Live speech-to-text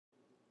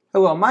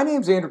Hello, my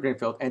name is Andrew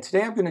Greenfield, and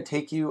today I'm going to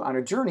take you on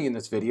a journey in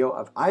this video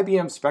of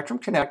IBM Spectrum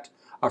Connect,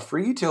 a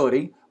free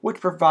utility which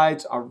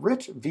provides a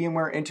rich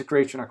VMware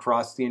integration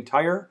across the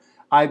entire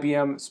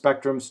IBM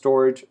Spectrum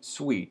storage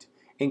suite,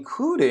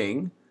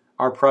 including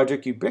our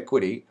Project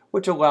Ubiquity,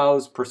 which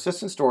allows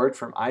persistent storage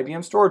from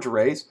IBM storage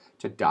arrays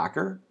to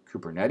Docker,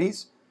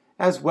 Kubernetes,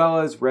 as well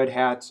as Red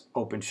Hat's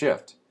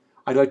OpenShift.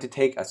 I'd like to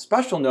take a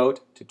special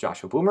note to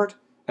Joshua Boomert,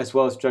 as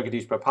well as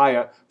Jagadish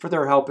Papaya for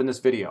their help in this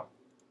video.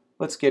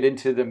 Let's get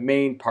into the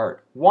main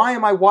part. Why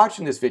am I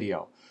watching this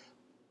video?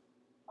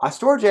 A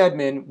storage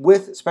admin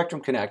with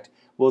Spectrum Connect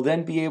will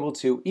then be able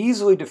to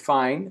easily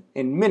define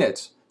in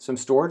minutes some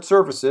storage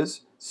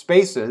services,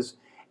 spaces,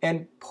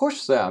 and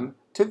push them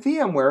to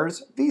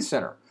VMware's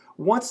vCenter.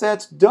 Once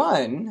that's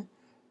done,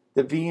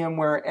 the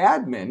VMware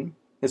admin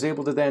is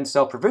able to then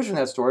self-provision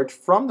that storage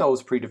from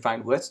those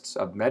predefined lists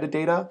of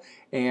metadata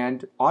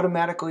and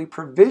automatically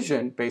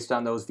provision based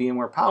on those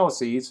VMware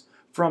policies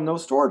from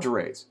those storage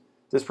arrays.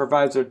 This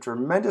provides a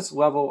tremendous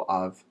level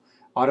of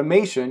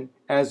automation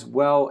as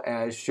well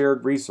as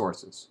shared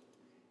resources.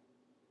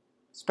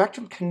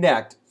 Spectrum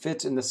Connect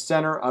fits in the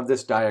center of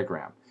this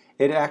diagram.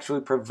 It actually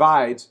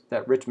provides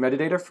that rich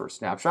metadata for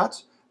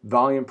snapshots,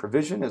 volume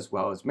provision, as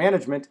well as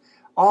management,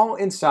 all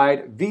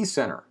inside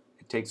vCenter.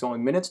 It takes only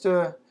minutes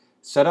to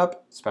set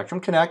up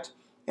Spectrum Connect,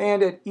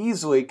 and it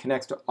easily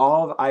connects to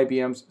all of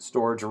IBM's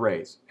storage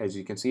arrays, as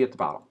you can see at the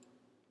bottom.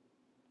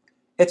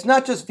 It's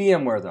not just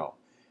VMware though.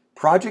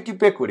 Project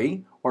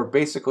Ubiquity, or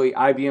basically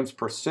IBM's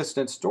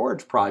persistent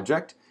storage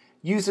project,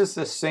 uses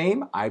the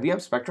same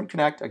IBM Spectrum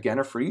Connect, again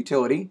a free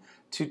utility,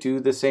 to do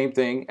the same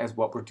thing as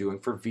what we're doing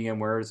for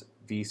VMware's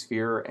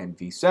vSphere and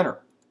vCenter.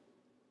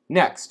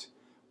 Next,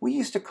 we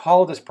used to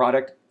call this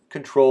product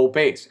Control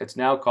Base. It's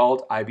now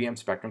called IBM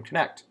Spectrum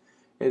Connect.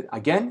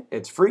 Again,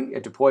 it's free,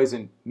 it deploys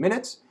in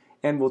minutes,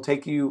 and we'll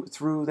take you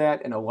through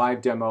that in a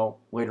live demo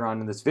later on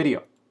in this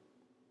video.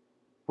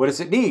 What does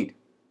it need?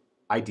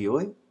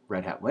 Ideally,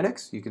 Red Hat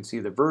Linux. You can see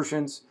the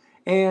versions,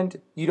 and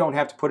you don't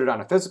have to put it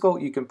on a physical.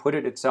 You can put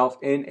it itself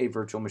in a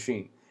virtual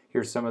machine.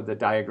 Here's some of the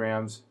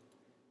diagrams.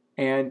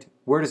 And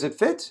where does it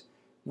fit?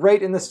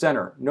 Right in the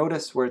center.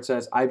 Notice where it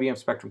says IBM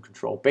Spectrum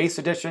Control Base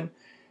Edition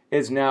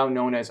is now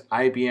known as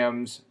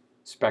IBM's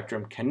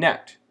Spectrum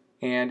Connect.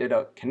 And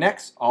it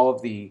connects all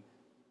of the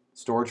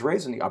storage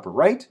arrays in the upper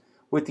right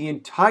with the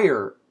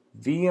entire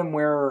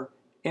VMware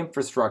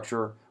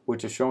infrastructure,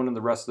 which is shown in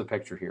the rest of the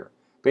picture here.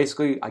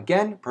 Basically,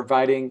 again,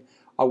 providing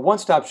a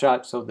one-stop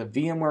shop so the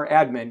VMware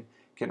admin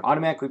can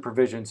automatically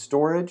provision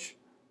storage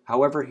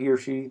however he or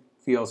she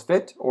feels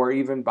fit, or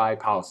even by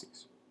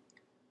policies.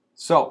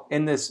 So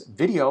in this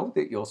video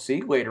that you'll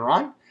see later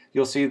on,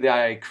 you'll see that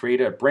I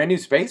create a brand new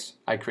space,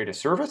 I create a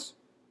service,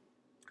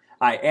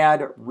 I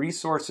add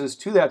resources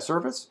to that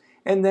service,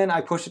 and then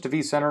I push it to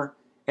vCenter,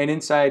 and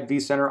inside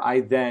vCenter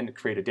I then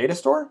create a data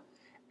store,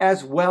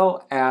 as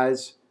well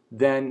as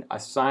then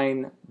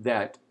assign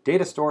that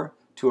data store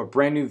to a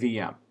brand new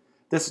VM.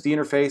 This is the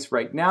interface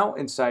right now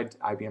inside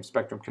IBM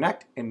Spectrum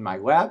Connect in my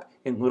lab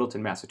in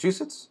Littleton,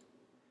 Massachusetts.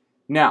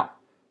 Now,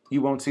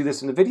 you won't see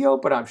this in the video,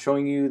 but I'm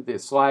showing you the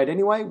slide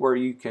anyway, where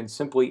you can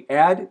simply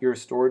add your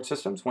storage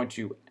systems once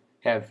you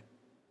have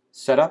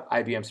set up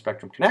IBM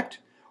Spectrum Connect.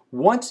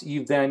 Once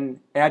you've then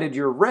added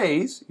your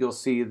arrays, you'll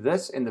see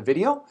this in the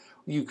video.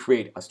 You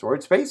create a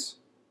storage space,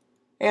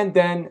 and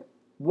then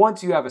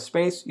once you have a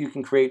space, you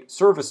can create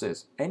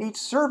services, and each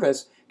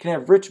service can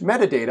have rich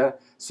metadata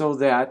so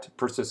that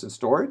persistent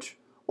storage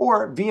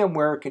or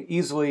VMware can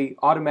easily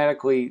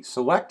automatically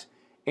select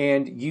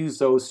and use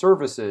those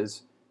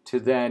services to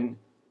then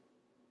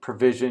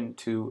provision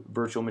to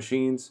virtual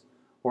machines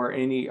or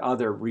any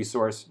other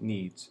resource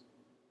needs.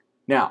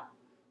 Now,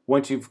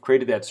 once you've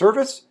created that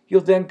service,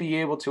 you'll then be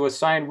able to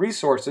assign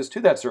resources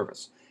to that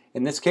service.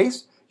 In this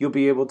case, you'll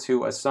be able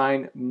to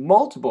assign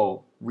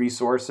multiple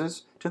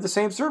resources to the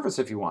same service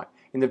if you want.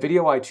 In the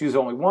video, I choose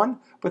only one,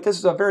 but this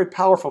is a very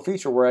powerful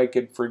feature where I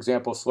could, for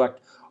example, select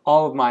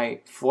all of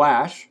my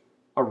flash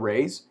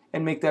arrays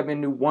and make them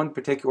into one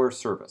particular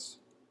service.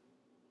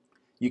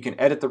 You can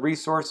edit the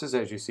resources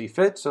as you see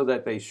fit so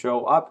that they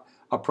show up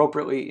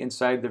appropriately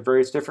inside the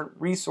various different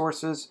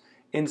resources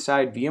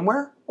inside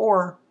VMware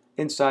or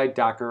inside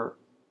Docker.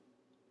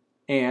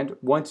 And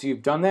once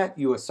you've done that,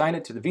 you assign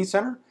it to the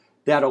vCenter.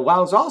 That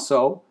allows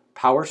also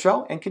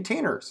PowerShell and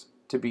containers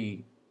to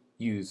be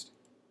used.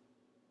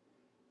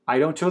 I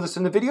don't show this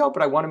in the video,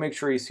 but I want to make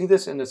sure you see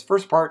this in this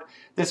first part.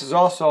 This is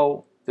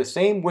also the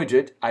same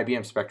widget,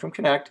 IBM Spectrum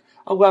Connect,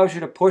 allows you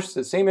to push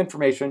the same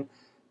information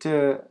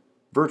to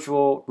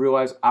Virtual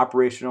Realize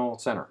Operational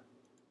Center.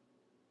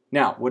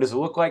 Now, what does it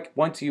look like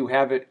once you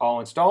have it all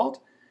installed?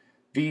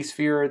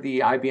 vSphere, the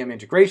IBM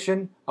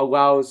integration,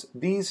 allows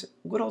these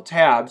little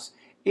tabs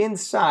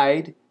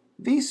inside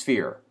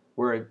vSphere,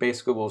 where it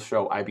basically will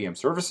show IBM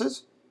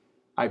services,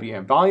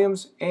 IBM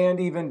volumes, and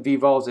even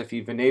vVols if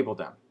you've enabled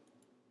them.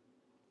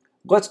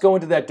 Let's go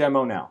into that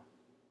demo now.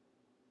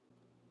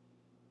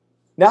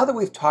 Now that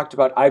we've talked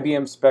about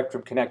IBM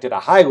Spectrum Connect at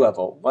a high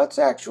level, let's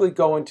actually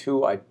go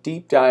into a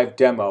deep dive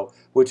demo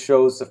which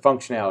shows the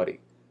functionality.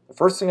 The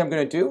first thing I'm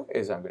going to do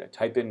is I'm going to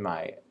type in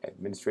my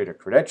administrator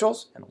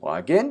credentials and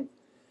log in.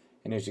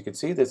 And as you can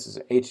see, this is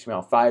an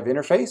HTML5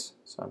 interface.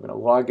 So I'm going to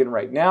log in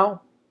right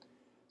now.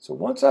 So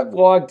once I've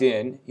logged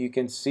in, you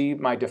can see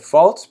my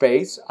default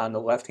space on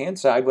the left-hand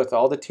side with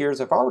all the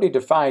tiers I've already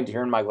defined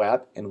here in my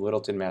lab in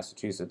Littleton,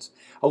 Massachusetts,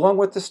 along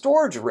with the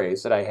storage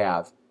arrays that I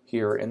have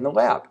here in the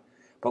lab.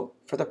 But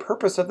for the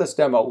purpose of this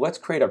demo, let's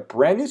create a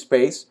brand new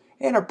space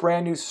and a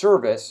brand new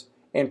service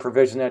and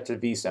provision that to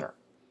vCenter.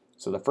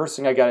 So the first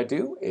thing I got to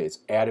do is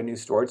add a new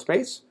storage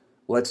space.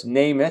 Let's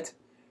name it.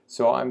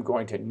 So I'm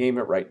going to name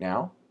it right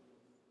now.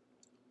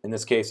 In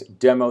this case,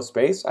 demo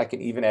space. I can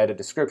even add a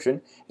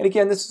description. And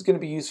again, this is going to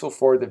be useful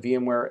for the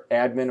VMware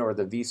admin or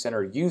the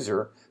vCenter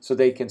user so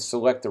they can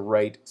select the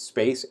right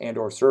space and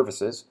or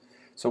services.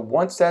 So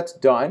once that's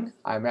done,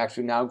 I'm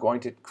actually now going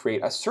to create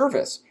a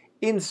service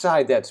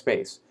inside that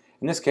space.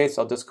 In this case,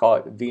 I'll just call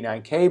it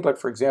V9K,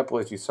 but for example,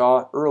 as you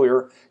saw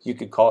earlier, you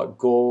could call it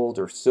gold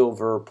or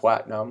silver,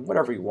 platinum,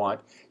 whatever you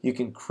want. You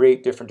can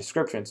create different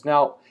descriptions.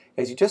 Now,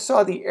 as you just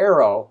saw the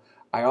arrow,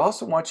 I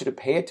also want you to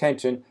pay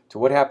attention to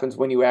what happens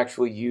when you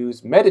actually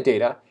use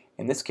metadata.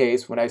 In this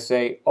case, when I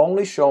say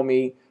only show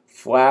me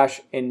flash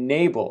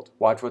enabled,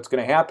 watch what's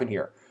going to happen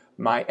here.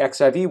 My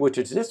XIV, which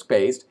is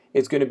disk-based,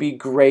 is going to be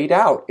grayed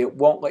out. It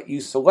won't let you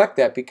select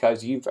that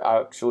because you've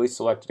actually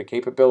selected a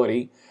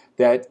capability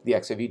that the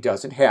XIV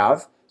doesn't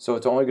have. So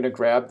it's only going to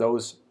grab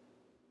those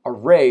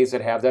arrays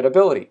that have that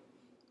ability.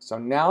 So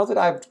now that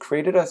I've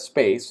created a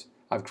space,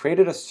 I've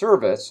created a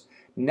service,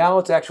 now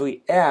let's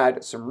actually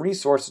add some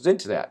resources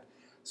into that.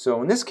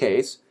 So in this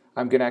case,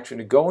 I'm going to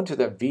actually go into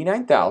the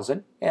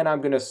V9000 and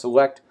I'm going to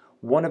select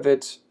one of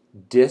its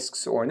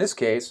disks, or in this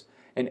case,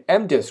 an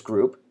MDisk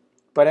group.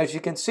 But as you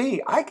can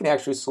see, I can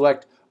actually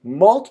select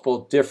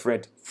multiple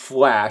different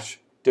flash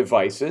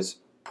devices,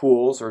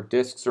 pools or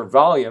disks or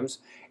volumes,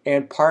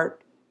 and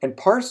part and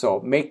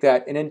parcel make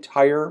that an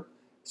entire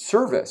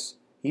service,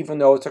 even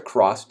though it's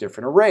across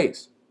different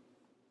arrays.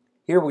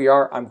 Here we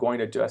are. I'm going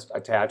to just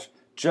attach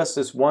just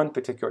this one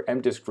particular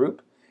MDisk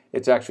group.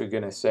 It's actually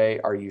going to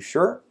say, are you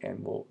sure?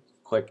 And we'll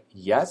click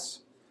yes.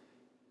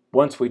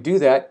 Once we do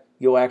that,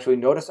 you'll actually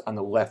notice on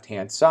the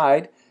left-hand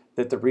side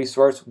that the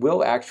resource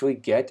will actually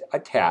get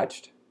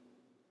attached,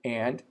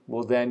 and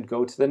we'll then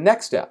go to the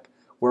next step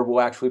where we'll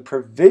actually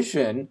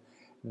provision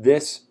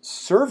this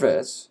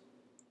service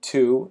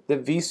to the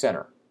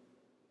vCenter.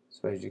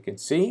 So as you can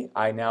see,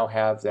 I now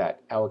have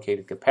that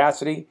allocated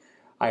capacity.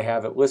 I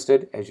have it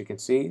listed. As you can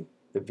see,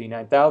 the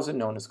V9000,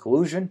 known as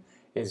Collusion,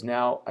 is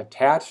now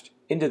attached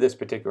into this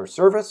particular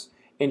service,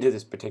 into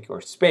this particular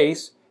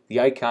space.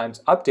 The icon's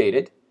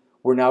updated.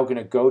 We're now going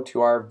to go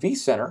to our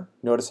vCenter.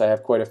 Notice I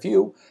have quite a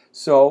few.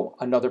 So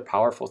another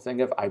powerful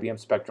thing of IBM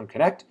Spectrum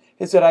Connect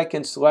is that I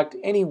can select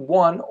any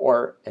one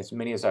or as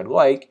many as I'd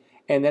like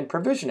and then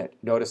provision it.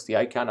 Notice the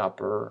icon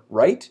upper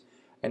right,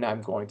 and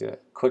I'm going to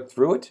click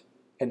through it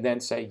and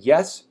then say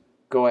yes,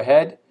 go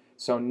ahead.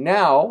 So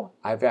now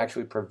I've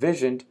actually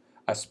provisioned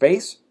a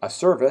space, a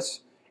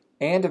service,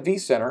 and a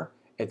vCenter.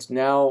 It's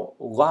now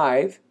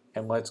live,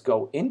 and let's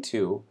go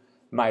into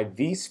my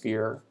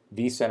vSphere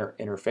vCenter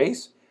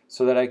interface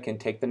so that I can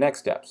take the next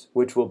steps,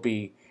 which will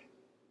be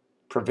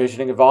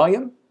provisioning a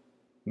volume,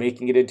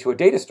 making it into a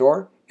data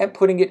store, and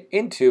putting it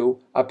into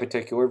a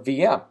particular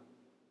VM.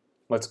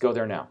 Let's go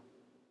there now.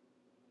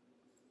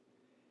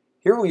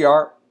 Here we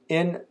are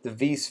in the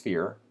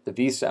vSphere, the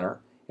vCenter,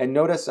 and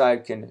notice I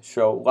can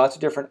show lots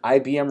of different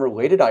IBM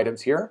related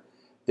items here.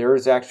 There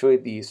is actually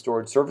the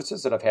storage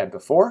services that I've had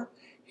before.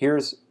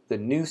 Here's the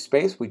new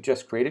space we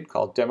just created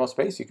called demo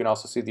space. You can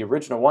also see the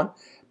original one,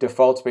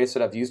 default space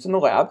that I've used in the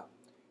lab.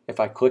 If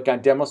I click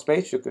on demo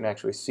space, you can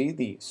actually see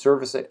the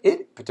service that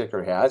it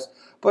particularly has,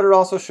 but it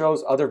also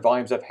shows other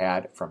volumes I've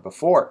had from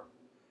before.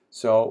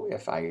 So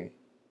if I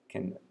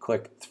can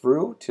click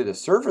through to the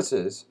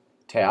services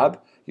tab,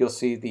 you'll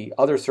see the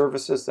other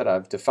services that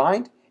I've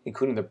defined,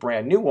 including the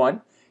brand new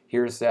one.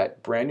 Here's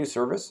that brand new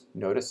service.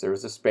 Notice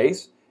there's a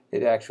space.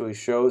 It actually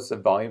shows the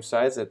volume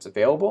size that's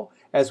available,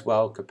 as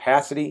well as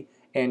capacity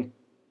and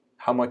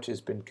how much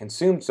has been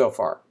consumed so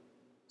far.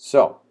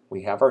 So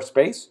we have our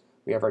space,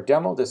 we have our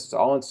demo. This is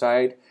all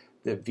inside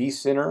the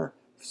vCenter,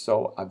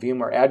 so a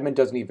VMware admin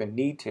doesn't even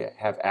need to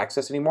have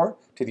access anymore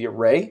to the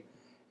array.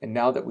 And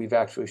now that we've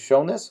actually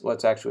shown this,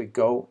 let's actually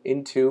go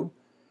into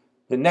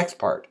the next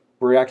part.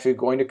 We're actually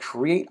going to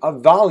create a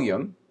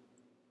volume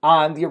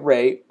on the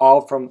array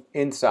all from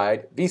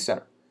inside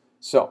vCenter.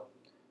 So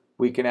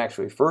we can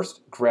actually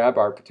first grab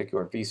our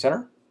particular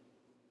vCenter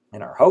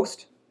and our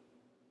host,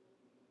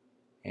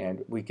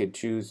 and we could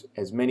choose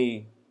as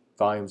many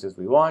volumes as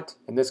we want.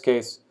 In this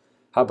case,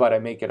 how about I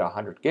make it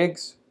 100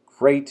 gigs?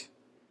 Great.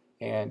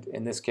 And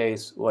in this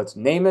case, let's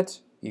name it.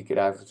 You could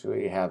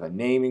actually have a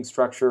naming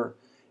structure,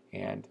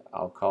 and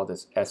I'll call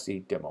this SE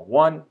Demo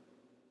 1.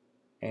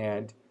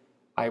 And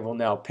I will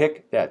now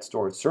pick that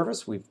storage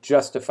service we've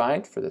just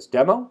defined for this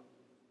demo.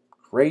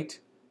 Great.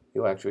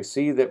 You'll actually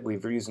see that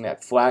we're using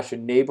that flash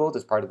enabled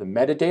as part of the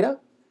metadata.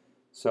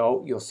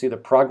 So you'll see the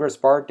progress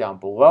bar down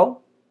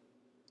below.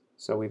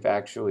 So we've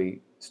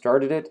actually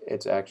started it,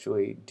 it's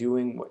actually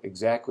doing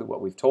exactly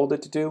what we've told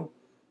it to do.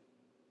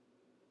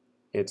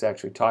 It's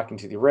actually talking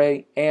to the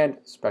array and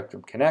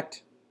Spectrum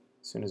Connect.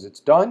 As soon as it's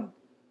done,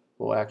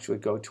 we'll actually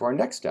go to our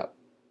next step.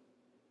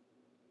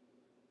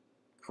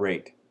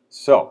 Great.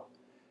 So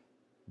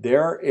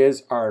there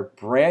is our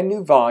brand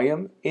new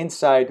volume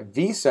inside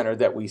vCenter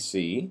that we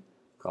see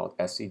called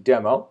SC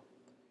Demo.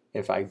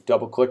 If I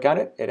double click on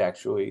it, it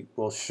actually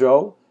will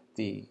show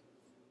the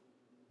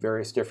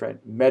various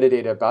different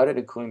metadata about it,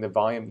 including the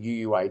volume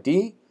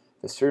UUID,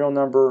 the serial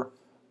number,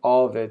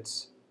 all of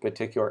its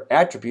particular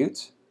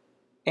attributes.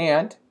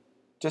 And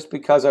just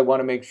because I want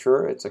to make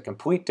sure it's a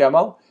complete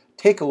demo,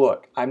 take a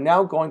look. I'm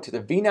now going to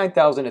the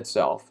v9000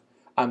 itself.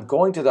 I'm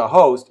going to the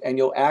host, and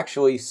you'll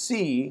actually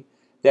see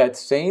that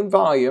same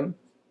volume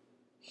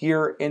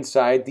here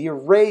inside the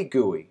array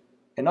GUI.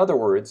 In other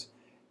words,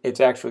 it's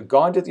actually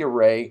gone to the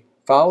array,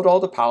 followed all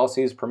the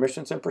policies,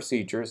 permissions, and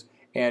procedures,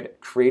 and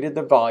created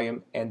the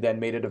volume and then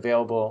made it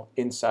available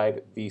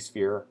inside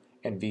vSphere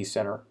and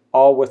vCenter,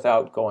 all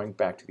without going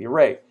back to the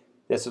array.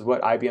 This is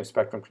what IBM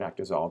Spectrum Connect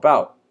is all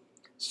about.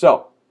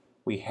 So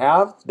we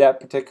have that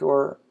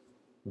particular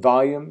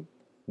volume.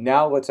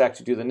 Now let's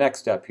actually do the next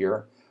step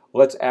here.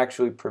 Let's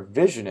actually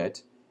provision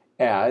it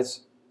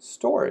as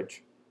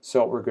storage.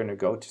 So we're going to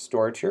go to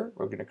storage here.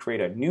 We're going to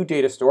create a new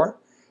data store.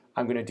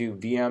 I'm going to do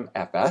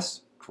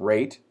VMFS.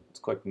 Great. Let's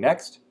click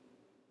next.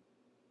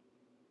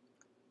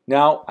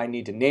 Now I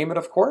need to name it,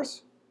 of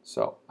course.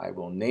 So I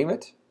will name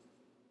it.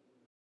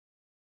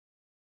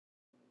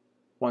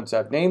 Once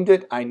I've named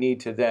it, I need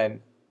to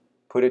then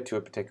put it to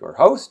a particular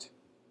host.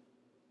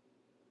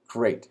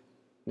 Great.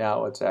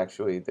 Now let's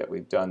actually, that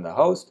we've done the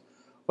host,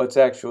 let's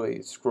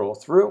actually scroll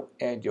through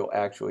and you'll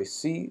actually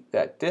see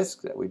that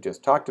disk that we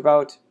just talked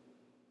about.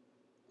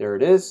 There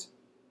it is.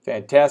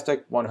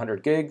 Fantastic,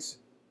 100 gigs.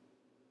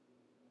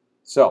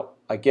 So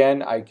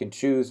again, I can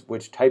choose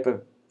which type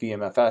of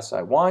VMFS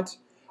I want.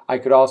 I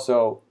could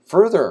also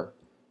further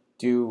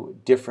do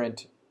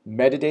different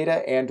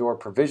metadata and or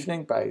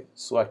provisioning by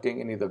selecting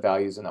any of the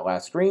values in the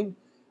last screen.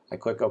 I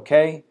click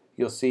OK.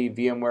 You'll see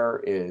VMware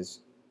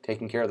is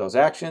taking care of those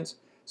actions.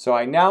 So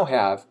I now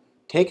have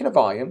taken a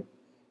volume,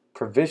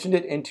 provisioned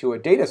it into a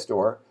data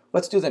store.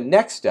 Let's do the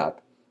next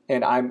step,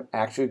 and I'm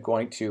actually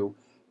going to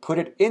put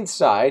it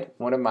inside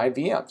one of my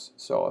VMs.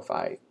 So if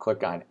I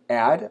click on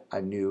Add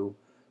a new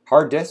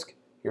hard disk,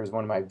 here's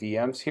one of my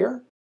VMs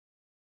here.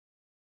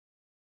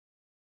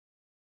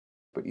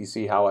 But you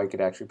see how I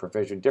could actually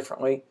provision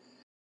differently.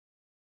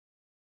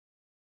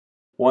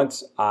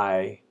 Once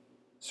I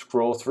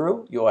scroll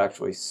through, you'll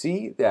actually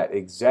see that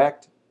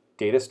exact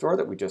data store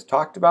that we just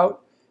talked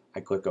about. I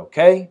click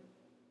OK.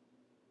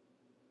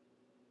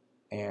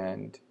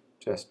 And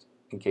just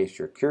in case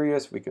you're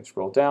curious, we can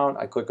scroll down.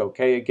 I click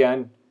OK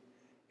again.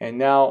 And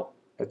now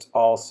it's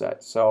all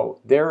set. So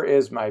there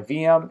is my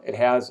VM. It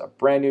has a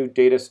brand new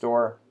data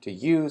store to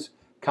use,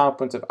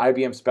 compliments of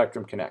IBM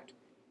Spectrum Connect.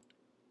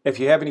 If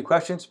you have any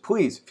questions,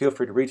 please feel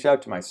free to reach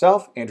out to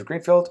myself, Andrew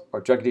Greenfield,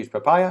 or Jagadish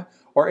Papaya,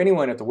 or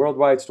anyone at the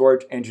Worldwide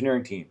Storage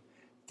Engineering team.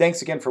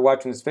 Thanks again for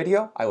watching this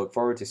video. I look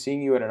forward to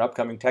seeing you at an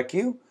upcoming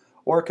TechQ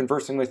or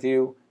conversing with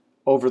you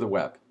over the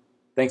web.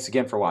 Thanks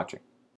again for watching.